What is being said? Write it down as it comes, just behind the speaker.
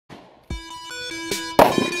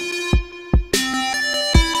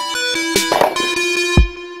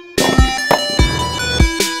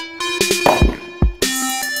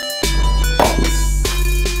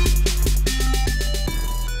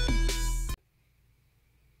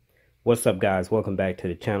What's up, guys? Welcome back to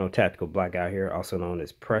the channel. Tactical Black Guy here, also known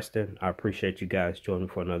as Preston. I appreciate you guys joining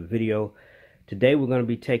for another video. Today we're going to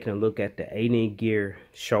be taking a look at the Aliengear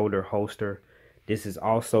shoulder holster. This is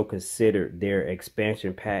also considered their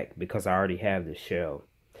expansion pack because I already have the shell.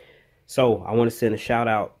 So I want to send a shout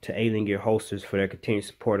out to Aliengear holsters for their continued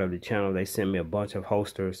support of the channel. They sent me a bunch of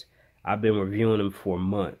holsters. I've been reviewing them for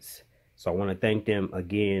months, so I want to thank them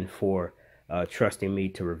again for trusting me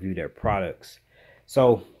to review their products.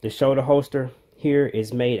 So the shoulder holster here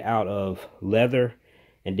is made out of leather,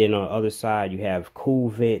 and then on the other side you have cool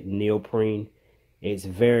vent neoprene. It's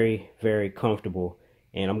very, very comfortable,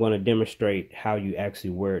 and I'm going to demonstrate how you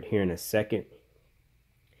actually wear it here in a second.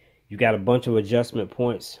 You've got a bunch of adjustment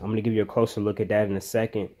points. I'm going to give you a closer look at that in a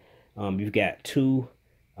second. You've got two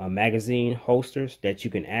magazine holsters that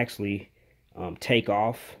you can actually take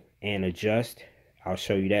off and adjust. I'll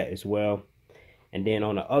show you that as well. And then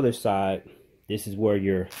on the other side, this is where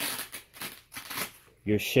your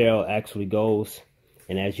shell actually goes,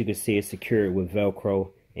 and as you can see, it's secured with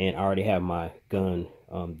Velcro, and I already have my gun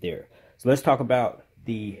there. So let's talk about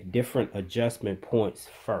the different adjustment points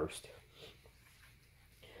first.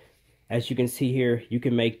 As you can see here, you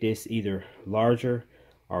can make this either larger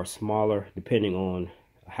or smaller depending on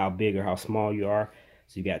how big or how small you are.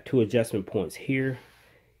 So you got two adjustment points here.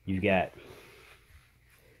 You've got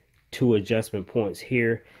two adjustment points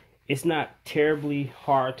here. It's not terribly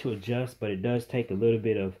hard to adjust, but it does take a little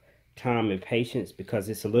bit of time and patience because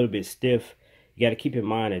it's a little bit stiff. You got to keep in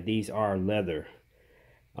mind that these are leather.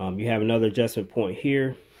 You have another adjustment point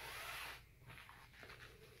here,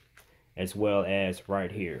 as well as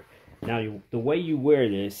right here. Now, the way you wear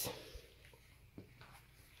this,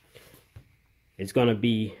 it's going to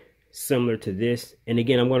be similar to this. And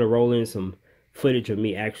again, I'm going to roll in some footage of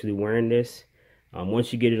me actually wearing this.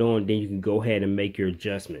 Once you get it on, then you can go ahead and make your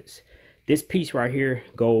adjustments. This piece right here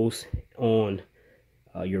goes on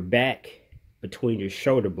your back between your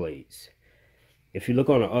shoulder blades. If you look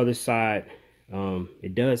on the other side,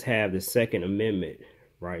 it does have the Second Amendment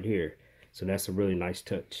right here. So that's a really nice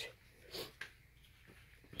touch.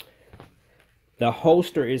 The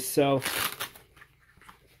holster itself,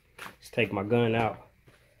 let's take my gun out.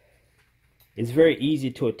 It's very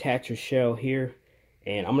easy to attach your shell here.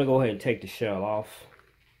 And I'm going to go ahead and take the shell off,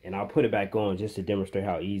 and I'll put it back on just to demonstrate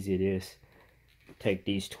how easy it is. Take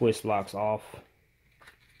these twist locks off.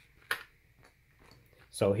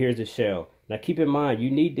 So here's the shell. Now keep in mind, you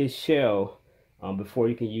need this shell before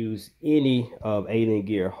you can use any of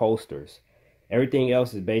Aliengear holsters. Everything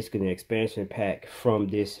else is basically an expansion pack from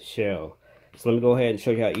this shell. So let me go ahead and show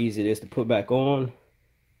you how easy it is to put back on.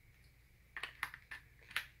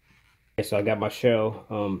 Okay, so I got my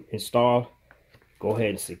shell installed. Go ahead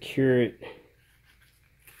and secure it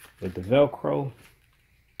with the Velcro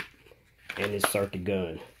and insert the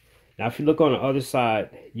gun. Now, if you look on the other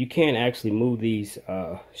side, you can actually move these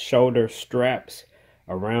shoulder straps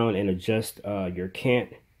around and adjust your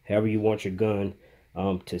cant however you want your gun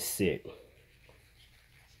to sit.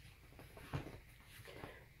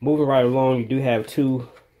 Moving right along, you do have two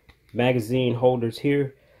magazine holders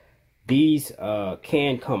here. These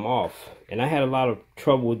can come off, and I had a lot of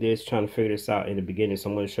trouble with this, trying to figure this out in the beginning, so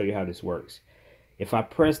I'm going to show you how this works. If I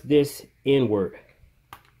press this inward,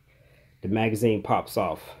 the magazine pops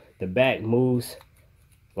off. The back moves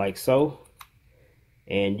like so,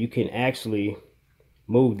 and you can actually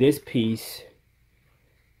move this piece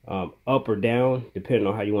up or down depending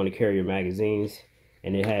on how you want to carry your magazines,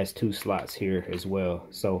 and it has two slots here as well.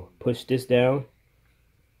 So push this down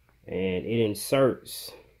and it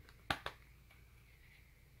inserts,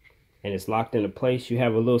 and it's locked into place. You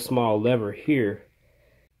have a little small lever here.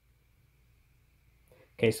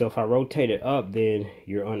 Okay, so if I rotate it up, then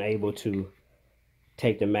you're unable to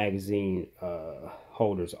take the magazine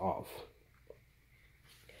holders off.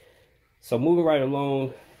 So moving right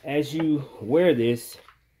along, as you wear this,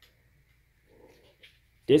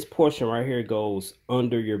 this portion right here goes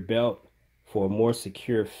under your belt for a more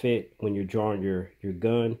secure fit when you're drawing your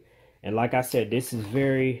gun. And like I said, this is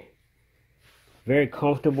very, very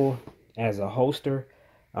comfortable as a holster.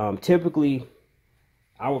 Typically,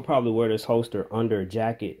 I would probably wear this holster under a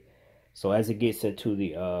jacket. So as it gets into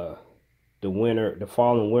the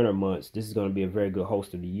fall and winter months, this is going to be a very good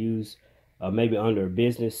holster to use. Maybe under a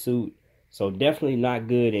business suit. So definitely not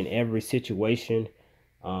good in every situation,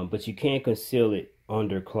 but you can conceal it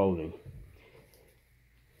under clothing.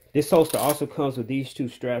 This holster also comes with these two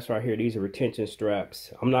straps right here. These are retention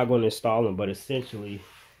straps. I'm not going to install them, but essentially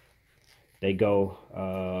they go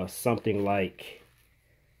something like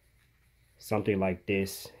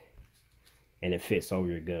this, and it fits over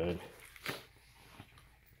your gun.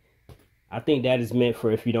 I think that is meant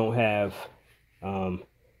for if you don't have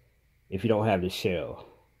the shell.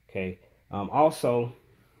 Okay. Also,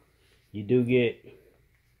 you do get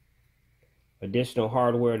additional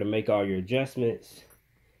hardware to make all your adjustments,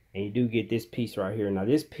 and you do get this piece right here. Now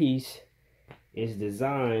this piece is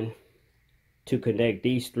designed to connect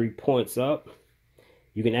these 3 points up.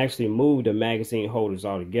 You can actually move the magazine holders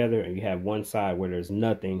all together, and you have one side where there's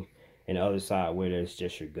nothing and the other side where there's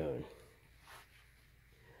just your gun.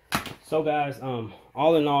 So guys,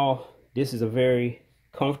 all in all, this is a very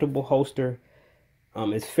comfortable holster.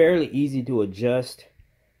 It's fairly easy to adjust.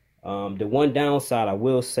 The one downside I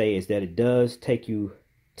will say is that it does take you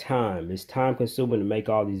time. It's time consuming to make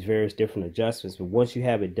all these various different adjustments, but once you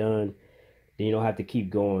have it done, then you don't have to keep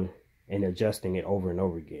going and adjusting it over and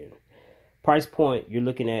over again. Price point, you're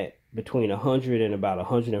looking at between $100 and about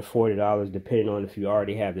 $140, depending on if you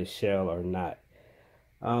already have this shell or not.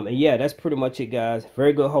 And yeah, that's pretty much it, guys.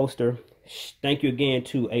 Very good holster. Thank you again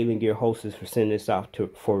to Aliengear Holsters for sending this out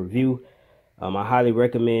for review. I highly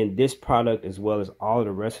recommend this product as well as all of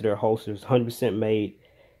the rest of their holsters. 100% made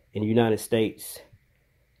in the United States.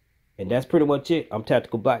 And that's pretty much it. I'm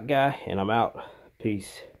Tactical Black Guy, and I'm out.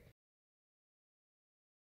 Peace.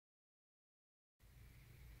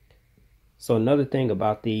 So another thing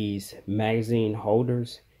about these magazine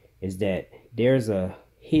holders is that there's a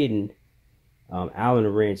hidden Allen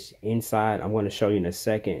wrench inside. I'm going to show you in a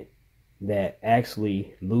second, that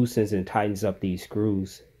actually loosens and tightens up these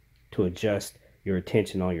screws to adjust your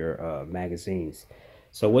attention on your magazines.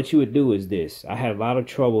 So what you would do is this. I had a lot of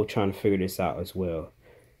trouble trying to figure this out as well.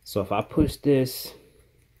 So if I push this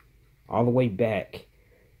all the way back,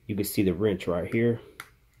 you can see the wrench right here,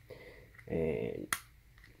 and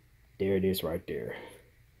there it is right there.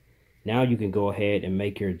 Now you can go ahead and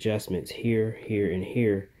make your adjustments here, here, and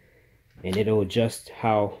here, and it'll adjust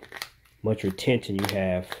how much retention you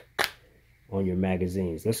have on your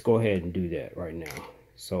magazines. Let's go ahead and do that right now.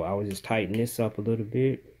 So I will just tighten this up a little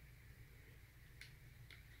bit.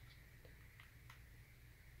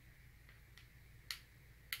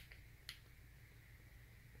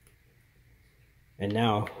 And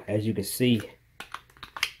now, as you can see,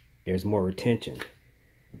 there's more retention.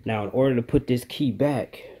 Now, in order to put this key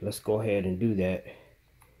back, let's go ahead and do that.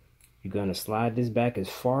 You're gonna slide this back as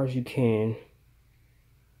far as you can.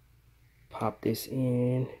 Pop this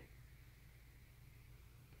in.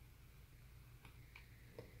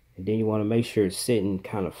 And then you want to make sure it's sitting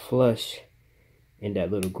kind of flush in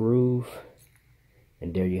that little groove.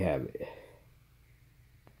 And there you have it.